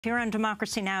Here on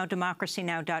Democracy Now!,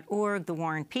 democracynow.org, The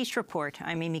War and Peace Report,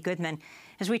 I'm Amy Goodman.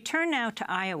 As we turn now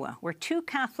to Iowa, where two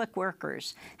Catholic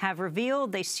workers have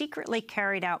revealed they secretly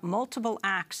carried out multiple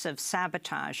acts of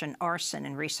sabotage and arson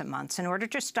in recent months in order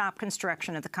to stop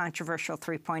construction of the controversial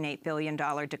 $3.8 billion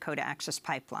Dakota Access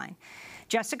Pipeline.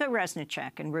 Jessica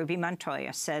Reznicek and Ruby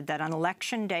Montoya said that on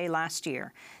Election Day last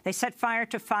year, they set fire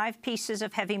to 5 pieces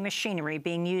of heavy machinery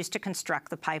being used to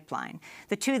construct the pipeline.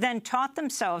 The two then taught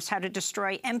themselves how to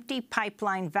destroy empty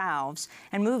pipeline valves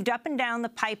and moved up and down the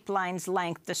pipeline's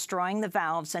length, destroying the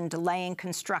valves and delaying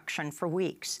construction for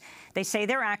weeks. They say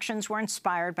their actions were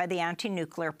inspired by the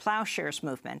anti-nuclear plowshares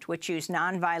movement, which used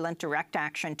nonviolent direct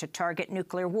action to target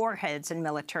nuclear warheads and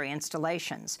military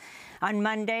installations. On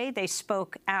Monday, they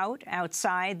spoke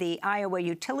outside the Iowa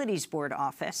Utilities Board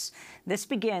office. This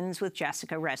begins with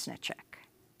Jessica Reznicek.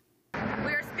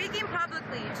 We are speaking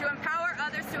publicly to empower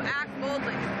others to act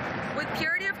boldly, with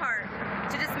purity of heart,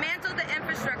 to dismantle the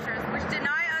infrastructures which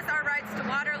deny us our rights to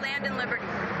water, land, and liberty.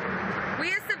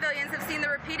 We as civilians have seen the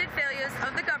repeated failures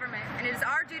of the government, and it is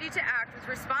our duty to act with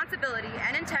responsibility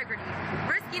and integrity,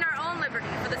 risking our own liberty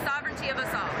for the sovereignty of us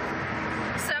all.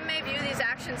 Some may view these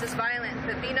actions as violent,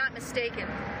 but be not mistaken.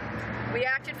 We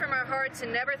acted from our hearts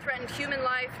and never threatened human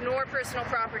life nor personal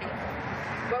property.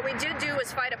 What we did do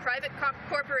was fight a private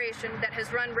corporation that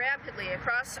has run rampantly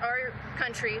across our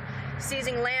country,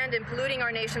 seizing land and polluting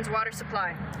our nation's water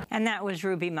supply. And that was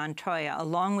Ruby Montoya,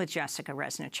 along with Jessica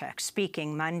Reznicek,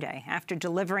 speaking Monday. After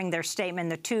delivering their statement,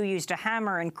 the two used a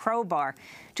hammer and crowbar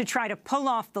to try to pull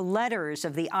off the letters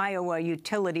of the Iowa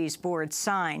Utilities Board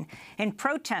sign in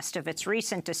protest of its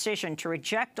recent decision to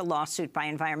reject a lawsuit by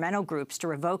environmental groups to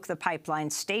revoke the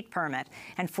pipeline's state permit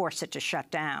and force it to shut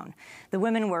down. The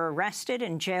women were arrested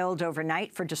and jailed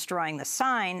overnight for destroying the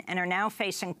sign and are now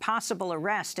facing possible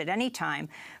arrest at any time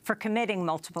for committing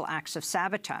multiple acts of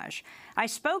sabotage. I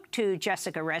spoke to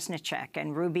Jessica Reznicek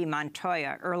and Ruby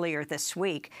Montoya earlier this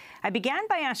week. I began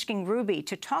by asking Ruby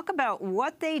to talk about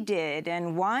what they did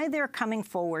and why they're coming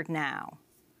forward now.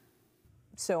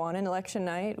 So on an election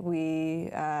night, we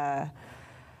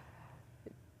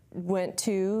went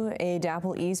to a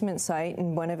DAPL easement site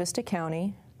in Buena Vista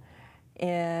County,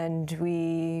 and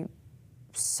we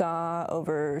saw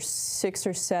over 6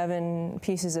 or 7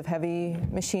 pieces of heavy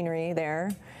machinery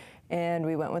there, and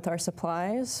we went with our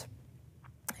supplies,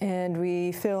 and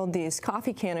we filled these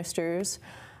coffee canisters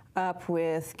up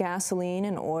with gasoline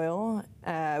and oil.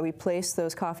 We placed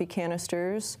those coffee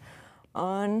canisters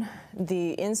on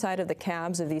the inside of the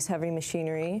cabs of these heavy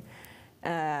machinery,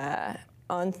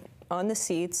 on the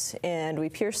seats, and we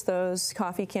pierced those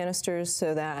coffee canisters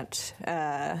so that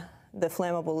the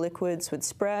flammable liquids would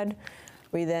spread.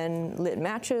 We then lit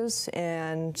matches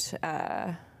and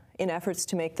in efforts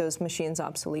to make those machines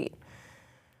obsolete.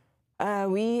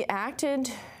 We acted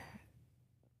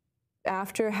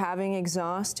after having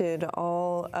exhausted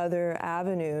all other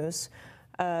avenues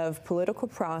of political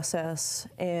process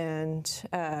and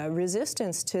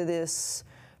resistance to this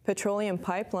petroleum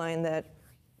pipeline that,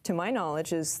 to my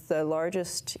knowledge, is the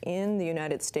largest in the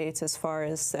United States as far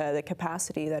as the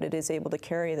capacity that it is able to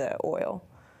carry the oil.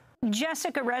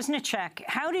 Jessica Reznicek,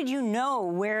 how did you know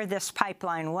where this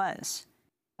pipeline was?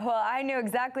 Well, I knew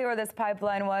exactly where this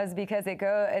pipeline was because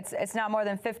it's not more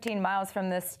than 15 miles from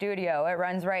this studio. It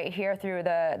runs right here through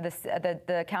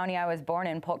the county I was born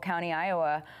in, Polk County,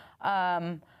 Iowa.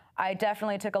 I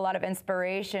definitely took a lot of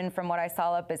inspiration from what I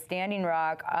saw up at Standing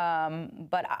Rock,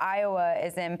 but Iowa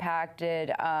is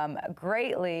impacted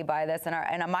greatly by this,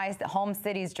 and my home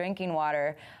city's drinking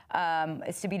water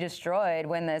is to be destroyed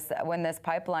when this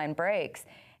pipeline breaks.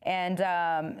 And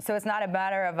so it's not a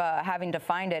matter of having to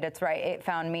find it. It's right, it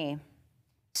found me.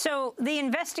 So the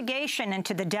investigation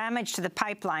into the damage to the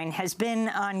pipeline has been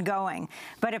ongoing,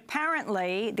 but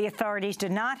apparently the authorities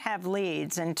did not have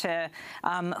leads into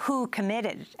who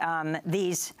committed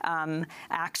these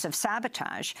acts of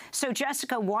sabotage. So,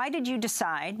 Jessica, why did you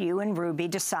and Ruby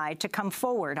decide to come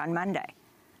forward on Monday?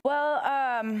 Well,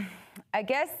 I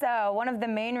guess one of the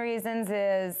main reasons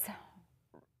is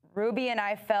Ruby and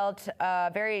I felt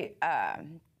very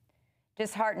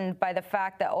disheartened by the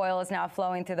fact that oil is now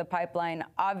flowing through the pipeline.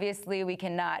 Obviously, we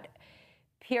cannot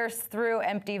pierce through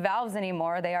empty valves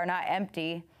anymore. They are not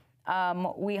empty.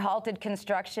 We halted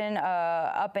construction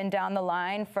up and down the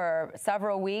line for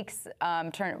several weeks,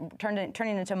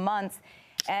 turning into months.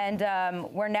 And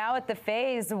we're now at the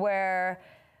phase where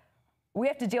we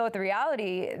have to deal with the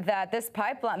reality that this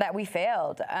pipeline, that we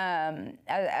failed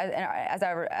as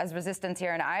resistance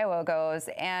here in Iowa goes.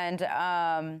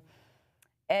 And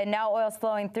and now oil's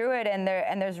flowing through it, and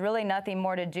there's really nothing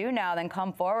more to do now than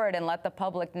come forward and let the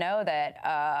public know that,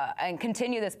 and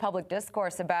continue this public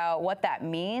discourse about what that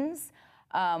means,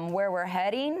 where we're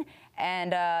heading,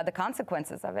 and the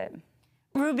consequences of it.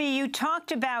 Ruby, you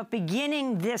talked about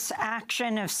beginning this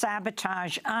action of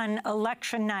sabotage on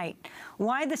election night.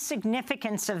 Why the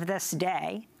significance of this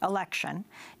day, election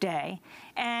day,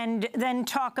 and then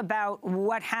talk about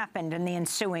what happened in the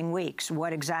ensuing weeks,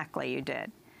 what exactly you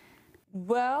did?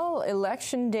 Well,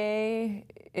 election day,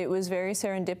 it was very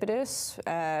serendipitous.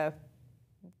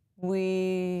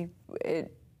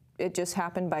 It just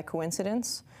happened by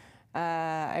coincidence.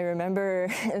 I remember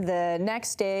the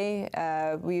next day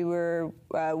we were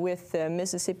with the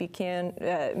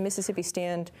Mississippi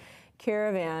Stand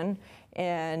caravan,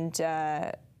 and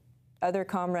other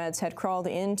comrades had crawled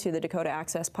into the Dakota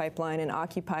Access Pipeline and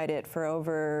occupied it for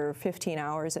over 15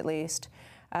 hours at least.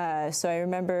 So I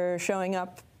remember showing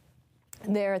up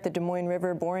there at the Des Moines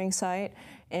River boring site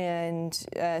and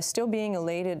still being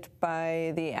elated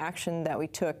by the action that we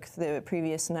took the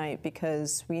previous night,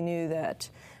 because we knew that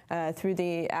through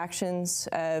the actions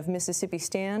of Mississippi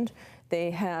Stand,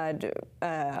 they had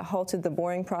halted the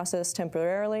boring process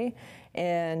temporarily,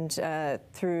 and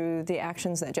through the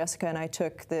actions that Jessica and I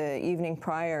took the evening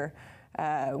prior,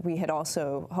 we had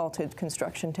also halted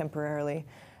construction temporarily.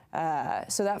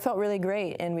 So that felt really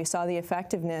great, and we saw the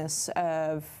effectiveness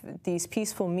of these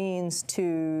peaceful means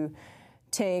to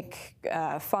take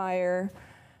fire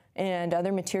and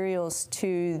other materials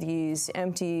to these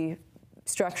empty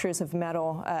structures of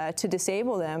metal to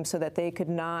disable them so that they could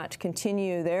not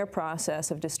continue their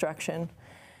process of destruction.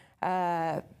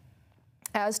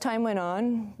 As time went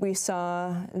on, we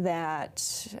saw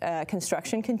that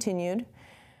construction continued,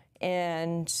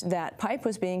 and that pipe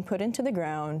was being put into the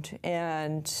ground,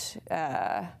 and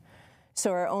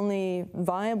so our only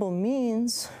viable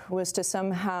means was to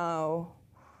somehow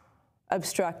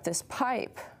obstruct this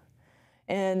pipe.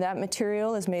 And that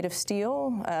material is made of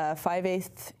steel,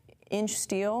 5/8 inch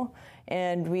steel,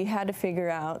 and we had to figure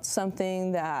out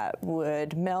something that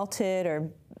would melt it or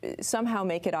somehow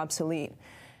make it obsolete.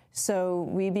 So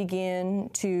we began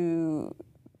to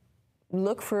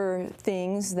look for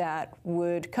things that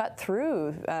would cut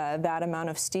through that amount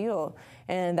of steel,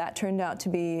 and that turned out to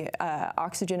be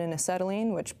oxygen and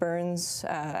acetylene, which burns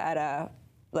at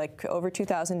like over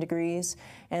 2,000 degrees,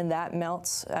 and that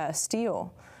melts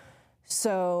steel.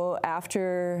 So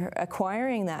after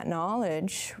acquiring that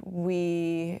knowledge,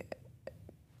 we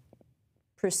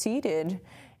proceeded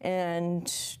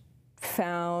and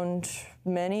found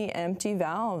many empty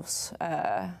valves.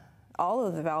 All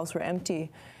of the valves were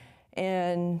empty.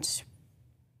 And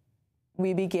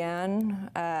we began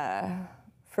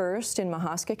first in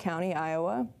Mahaska County,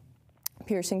 Iowa,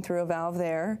 piercing through a valve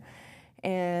there.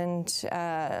 And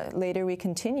later we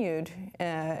continued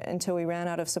until we ran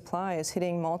out of supplies,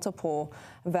 hitting multiple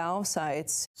valve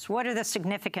sites. So what are the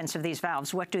significance of these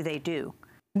valves? What do they do?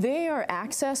 They are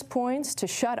access points to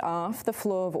shut off the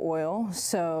flow of oil.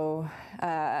 So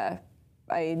I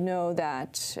know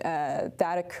that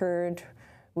that occurred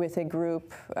with a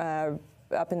group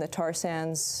up in the tar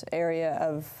sands area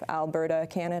of Alberta,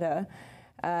 Canada.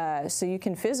 So you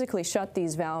can physically shut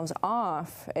these valves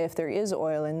off if there is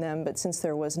oil in them, but since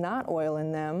there was not oil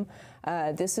in them,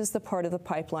 this is the part of the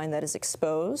pipeline that is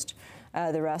exposed.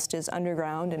 The rest is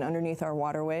underground and underneath our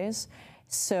waterways.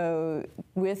 So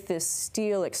with this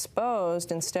steel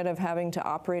exposed, instead of having to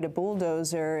operate a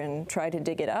bulldozer and try to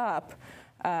dig it up,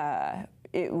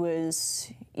 it was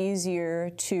easier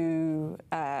to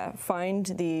find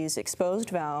these exposed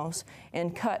valves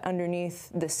and cut underneath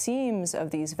the seams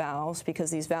of these valves, because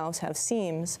these valves have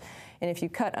seams. And if you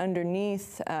cut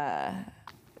underneath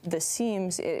the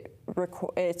seams,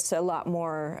 it's a lot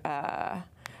more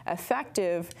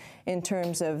effective in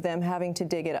terms of them having to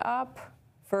dig it up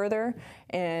further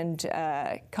and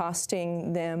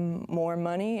costing them more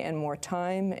money and more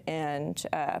time, and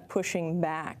pushing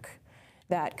back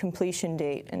that completion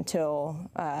date until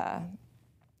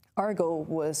our goal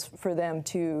was for them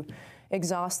to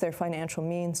exhaust their financial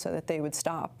means so that they would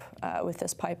stop with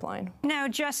this pipeline. Now,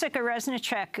 Jessica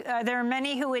Reznicek, there are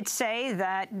many who would say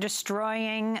that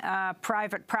destroying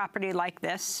private property like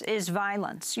this is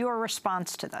violence. Your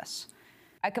response to this?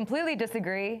 I completely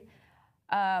disagree.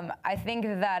 I think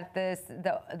that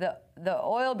the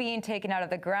oil being taken out of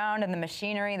the ground and the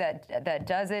machinery that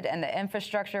does it and the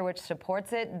infrastructure which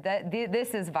supports it,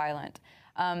 this is violent.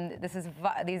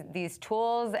 These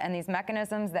tools and these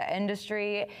mechanisms that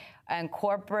industry and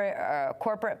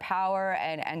corporate power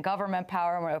and government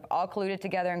power have all colluded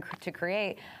together to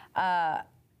create.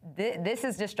 This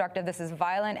is destructive. This is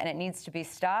violent, and it needs to be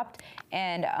stopped.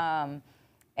 And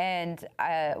And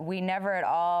we never at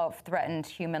all threatened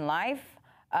human life.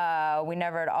 We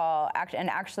never at all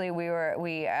actually we're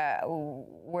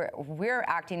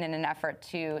acting in an effort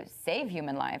to save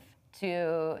human life,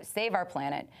 to save our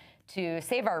planet, to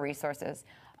save our resources.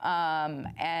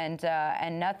 And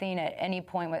nothing at any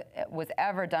point was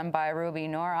ever done by Ruby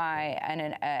nor I,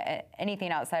 and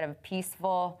anything outside of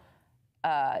peaceful,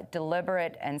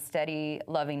 deliberate, and steady,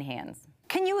 loving hands.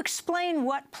 Can you explain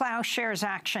what Plowshare's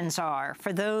actions are?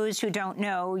 For those who don't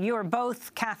know, you're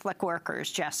both Catholic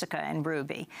workers, Jessica and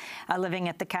Ruby, living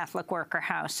at the Catholic Worker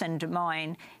House in Des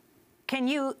Moines. Can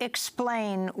you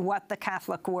explain what the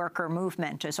Catholic Worker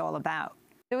Movement is all about?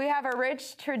 So we have a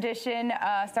rich tradition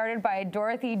started by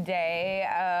Dorothy Day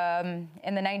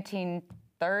in the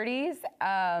 1930s.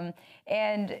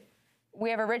 And we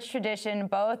have a rich tradition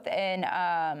both in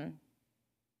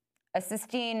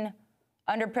assisting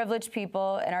underprivileged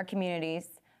people in our communities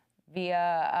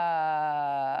via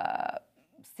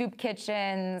soup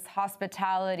kitchens,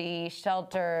 hospitality,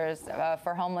 shelters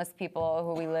for homeless people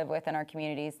who we live with in our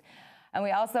communities. And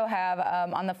we also have,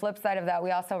 on the flip side of that,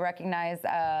 we also recognize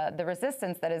the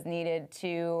resistance that is needed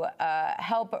to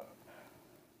help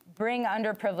bring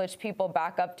underprivileged people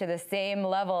back up to the same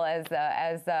level as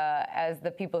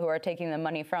the people who are taking the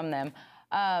money from them.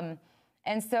 And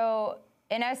so,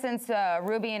 in essence,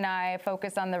 Ruby and I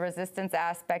focus on the resistance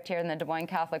aspect here in the Des Moines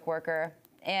Catholic Worker,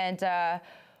 and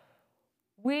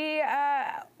we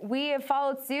have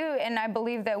followed suit, and I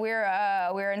believe that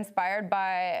we're inspired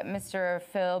by Mr.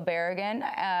 Phil Berrigan.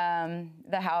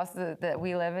 The house that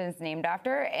we live in is named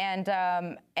after,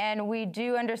 and we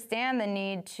do understand the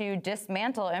need to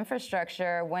dismantle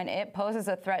infrastructure when it poses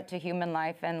a threat to human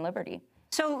life and liberty.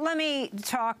 So let me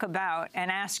talk about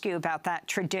and ask you about that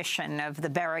tradition of the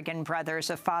Berrigan brothers,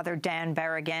 of Father Dan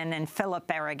Berrigan and Philip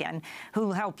Berrigan,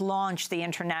 who helped launch the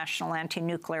International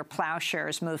Anti-Nuclear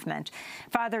Plowshares movement.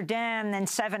 Father Dan and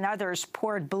 7 others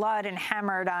poured blood and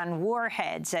hammered on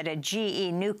warheads at a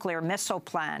GE nuclear missile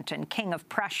plant in King of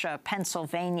Prussia,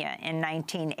 Pennsylvania in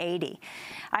 1980.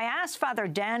 I asked Father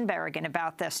Dan Berrigan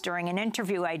about this during an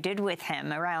interview I did with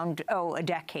him around, a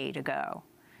decade ago.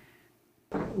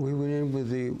 We went in with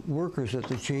the workers at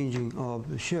the changing of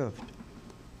the shift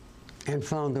and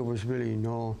found there was really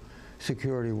no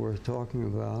security worth talking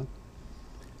about.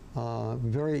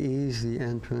 Very easy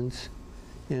entrance.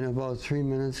 In about 3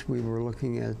 minutes, we were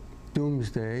looking at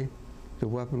doomsday. The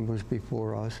weapon was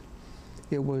before us.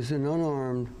 It was an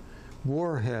unarmed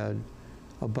warhead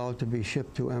about to be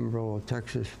shipped to Amarillo,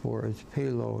 Texas for its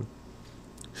payload.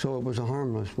 So it was a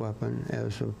harmless weapon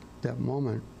as of that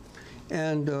moment.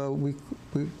 And we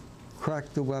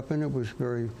cracked the weapon. It was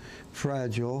very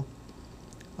fragile.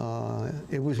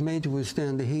 It was made to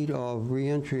withstand the heat of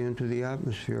re-entry into the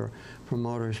atmosphere from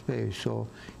outer space. So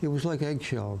it was like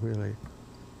eggshell, really.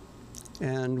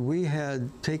 And we had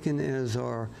taken as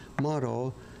our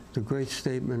motto the great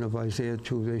statement of Isaiah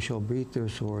 2, they shall beat their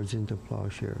swords into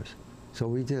plowshares. So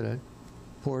we did it,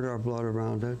 poured our blood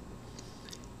around it,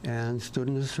 and stood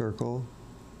in a circle,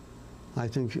 I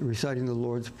think reciting the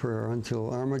Lord's Prayer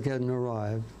until Armageddon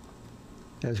arrived,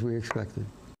 as we expected.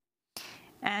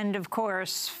 And, of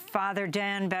course, Father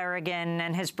Dan Berrigan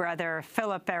and his brother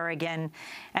Philip Berrigan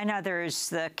and others,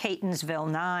 the Catonsville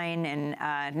Nine in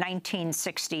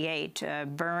 1968,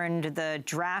 burned the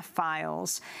draft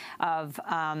files of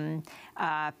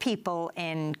people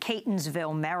in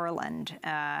Catonsville, Maryland,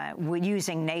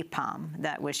 using napalm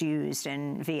that was used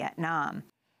in Vietnam.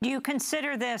 Do you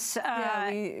consider this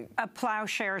a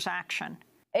plowshares action?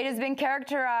 It has been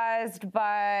characterized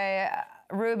by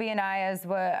Ruby and I as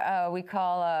what we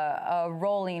call a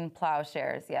rolling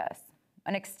plowshares, yes.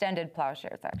 An extended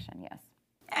plowshares action, yes.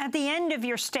 At the end of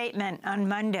your statement on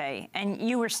Monday, and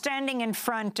you were standing in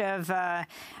front of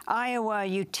Iowa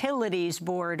Utilities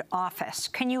Board office,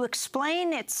 can you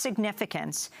explain its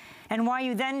significance and why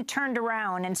you then turned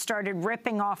around and started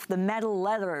ripping off the metal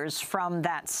letters from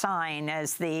that sign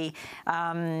as the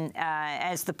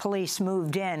police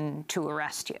moved in to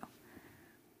arrest you?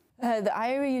 The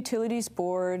Iowa Utilities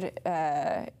Board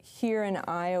here in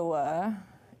Iowa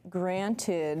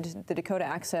granted the Dakota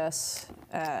Access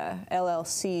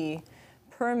LLC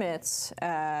permits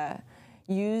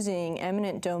using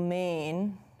eminent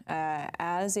domain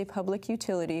as a public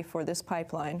utility for this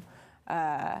pipeline.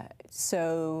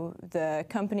 So the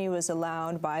company was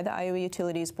allowed by the Iowa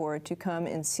Utilities Board to come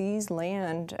and seize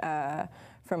land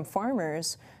from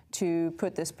farmers to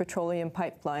put this petroleum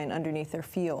pipeline underneath their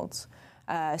fields.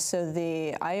 So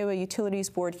the Iowa Utilities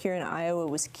Board here in Iowa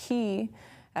was key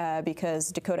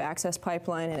because Dakota Access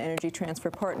Pipeline and Energy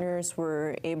Transfer Partners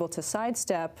were able to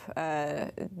sidestep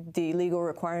the legal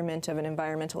requirement of an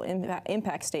environmental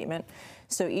impact statement.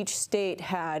 So each state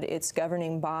had its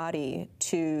governing body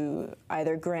to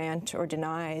either grant or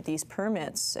deny these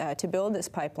permits to build this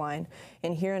pipeline.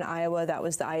 And here in Iowa, that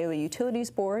was the Iowa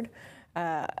Utilities Board.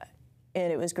 And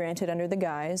it was granted under the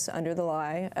guise, under the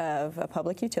lie of a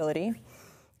public utility.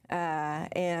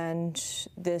 And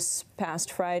this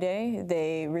past Friday,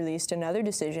 they released another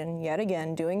decision, yet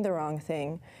again doing the wrong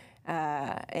thing,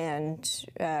 and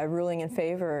ruling in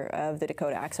favor of the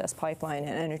Dakota Access Pipeline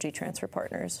and Energy Transfer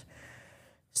Partners.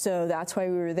 So that's why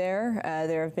we were there.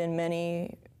 There have been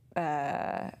many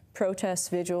protests,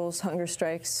 vigils, hunger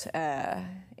strikes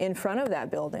in front of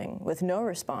that building with no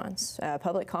response,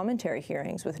 public commentary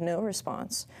hearings with no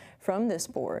response from this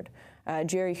board.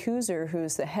 Jerry Hooser,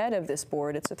 who's the head of this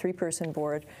board, it's a three-person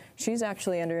board, she's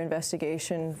actually under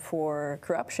investigation for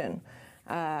corruption.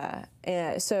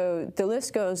 And so the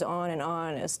list goes on and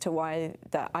on as to why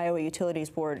the Iowa Utilities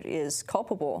Board is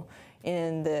culpable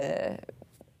in the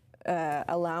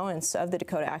allowance of the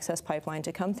Dakota Access Pipeline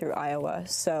to come through Iowa.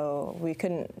 So we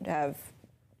couldn't have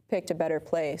picked a better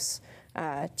place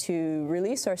to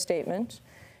release our statement,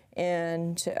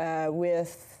 and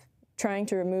with trying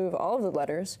to remove all of the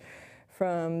letters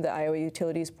from the Iowa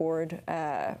Utilities Board,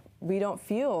 we don't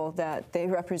feel that they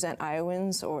represent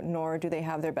Iowans, nor do they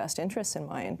have their best interests in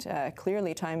mind.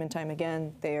 Clearly, time and time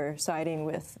again, they are siding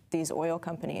with these oil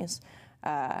companies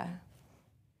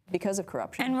because of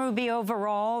corruption. And Ruby,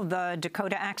 overall, the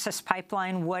Dakota Access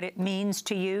Pipeline, what it means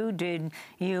to you? Did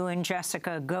you and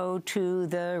Jessica go to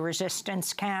the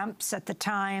resistance camps at the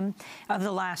time of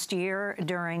the last year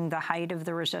during the height of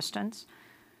the resistance?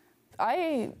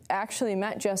 I actually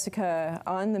met Jessica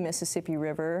on the Mississippi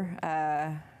River.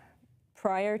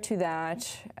 Prior to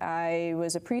that, I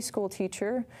was a preschool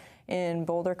teacher in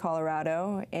Boulder,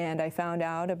 Colorado, and I found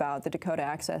out about the Dakota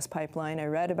Access Pipeline. I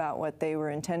read about what they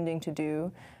were intending to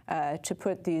do to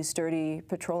put these dirty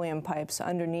petroleum pipes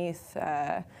underneath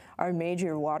our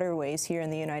major waterways here in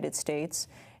the United States,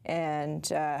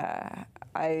 and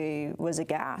I was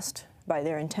aghast by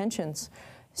their intentions.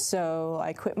 So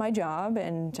I quit my job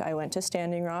and I went to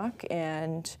Standing Rock,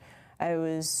 and I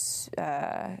was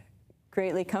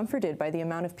greatly comforted by the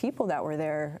amount of people that were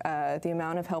there, the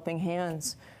amount of helping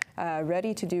hands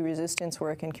ready to do resistance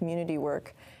work and community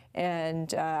work.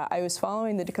 And I was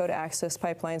following the Dakota Access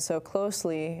Pipeline so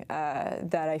closely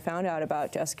that I found out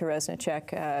about Jessica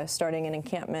Resnicek starting an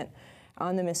encampment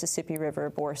on the Mississippi River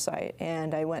bore site.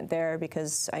 And I went there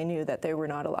because I knew that there were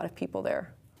not a lot of people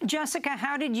there. Jessica,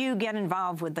 how did you get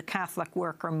involved with the Catholic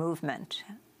worker movement?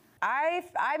 I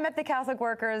met the Catholic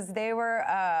workers. They were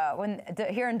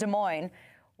here in Des Moines,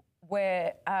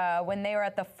 when they were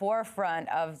at the forefront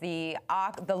of the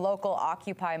local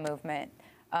Occupy movement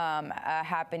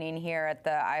happening here at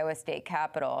the Iowa State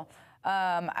Capitol.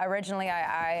 Originally,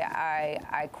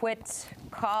 I quit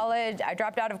college. I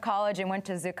dropped out of college and went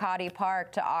to Zuccotti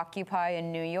Park to Occupy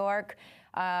in New York.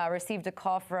 Received a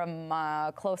call from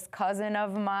a close cousin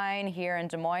of mine here in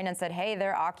Des Moines and said, hey,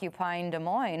 they're occupying Des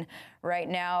Moines right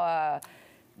now.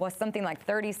 Was something like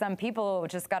 30-some people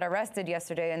just got arrested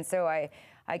yesterday. And so I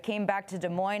came back to Des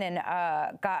Moines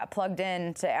and got plugged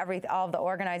in to all of the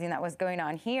organizing that was going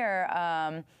on here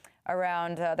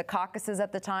around the caucuses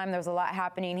at the time. There was a lot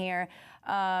happening here.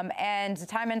 And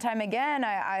time again,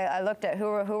 I looked at who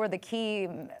were the key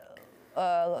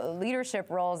leadership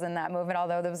roles in that movement,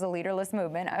 although there was a leaderless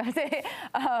movement, I would say.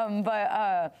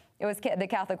 But it was the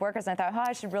Catholic workers, and I thought,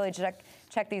 I should really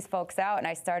check these folks out. And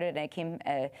I started, and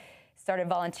I started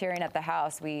volunteering at the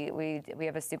house. We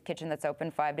have a soup kitchen that's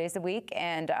open 5 days a week,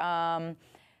 and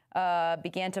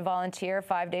began to volunteer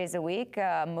 5 days a week,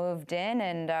 moved in,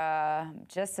 and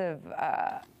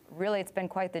really, it's been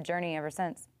quite the journey ever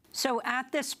since. So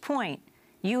at this point,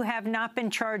 you have not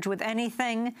been charged with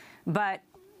anything but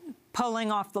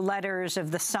pulling off the letters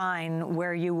of the sign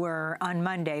where you were on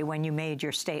Monday when you made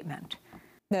your statement.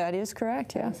 That is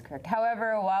correct, yeah. That is correct.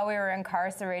 However, while we were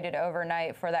incarcerated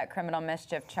overnight for that criminal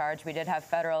mischief charge, we did have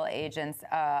federal agents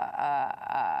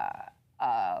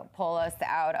pull us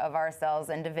out of our cells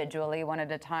individually, one at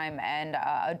a time, and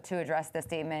to address the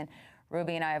statement.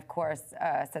 Ruby and I, of course,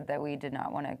 said that we did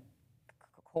not want to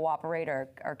cooperate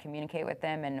or communicate with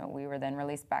them, and we were then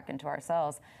released back into our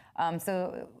cells.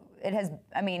 So it has,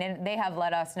 they have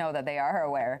let us know that they are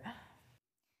aware.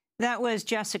 That was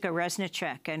Jessica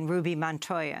Resnicek and Ruby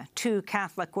Montoya, two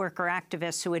Catholic worker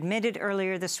activists who admitted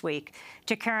earlier this week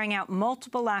to carrying out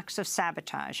multiple acts of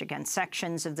sabotage against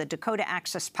sections of the Dakota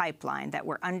Access Pipeline that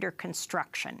were under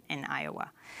construction in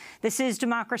Iowa. This is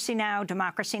Democracy Now!,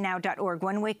 democracynow.org.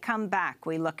 When we come back,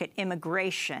 we look at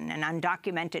immigration and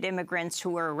undocumented immigrants who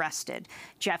were arrested.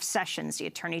 Jeff Sessions, the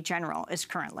Attorney General, is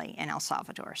currently in El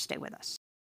Salvador. Stay with us.